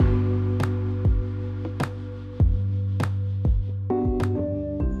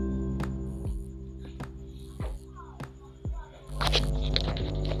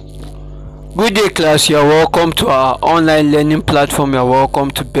Good day, class. You're welcome to our online learning platform. You're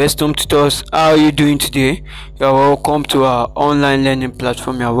welcome to Best Home Tutors. How are you doing today? You're welcome to our online learning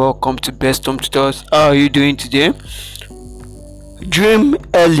platform. You're welcome to Best Home Tutors. How are you doing today? Dream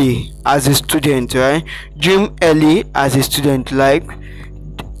early as a student, right? Dream early as a student,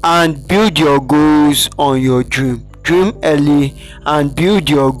 and build your goals on your dream. Dream early and build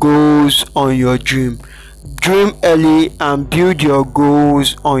your goals on your dream. Dream early and build your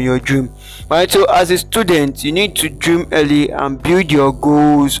goals on your dream. Right, so as a student you need to dream early and build your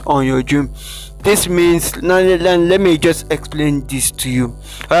goals on your dream. This means, now let me just explain this to you.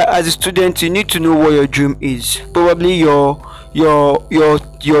 As a student you need to know what your dream is. Probably your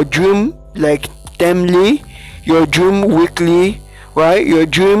dream, like termly, your dream weekly, right? Your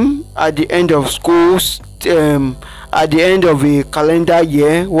dream at the end of schools, at the end of a calendar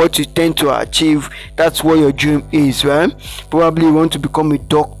year, what you tend to achieve. That's what your dream is, right? Probably you want to become a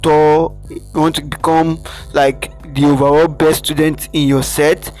doctor, you want to become like the overall best student in your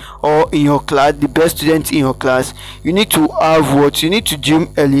set or in your class, the best student in your class. You need to have what you need to dream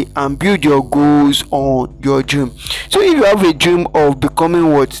early and build your goals on your dream. So if you have a dream of becoming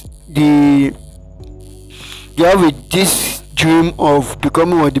this dream of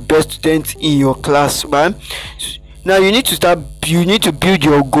becoming one of the best students in your class, right? Now you need to build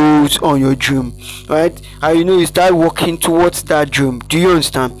your goals on your dream, right? And you start working towards that dream. Do you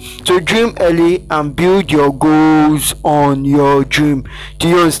understand? So dream early and build your goals on your dream. Do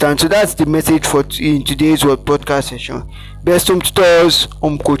you understand? So that's the message in today's podcast session. Best Home Tutors,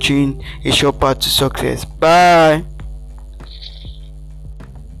 home coaching, a short path to success. Bye.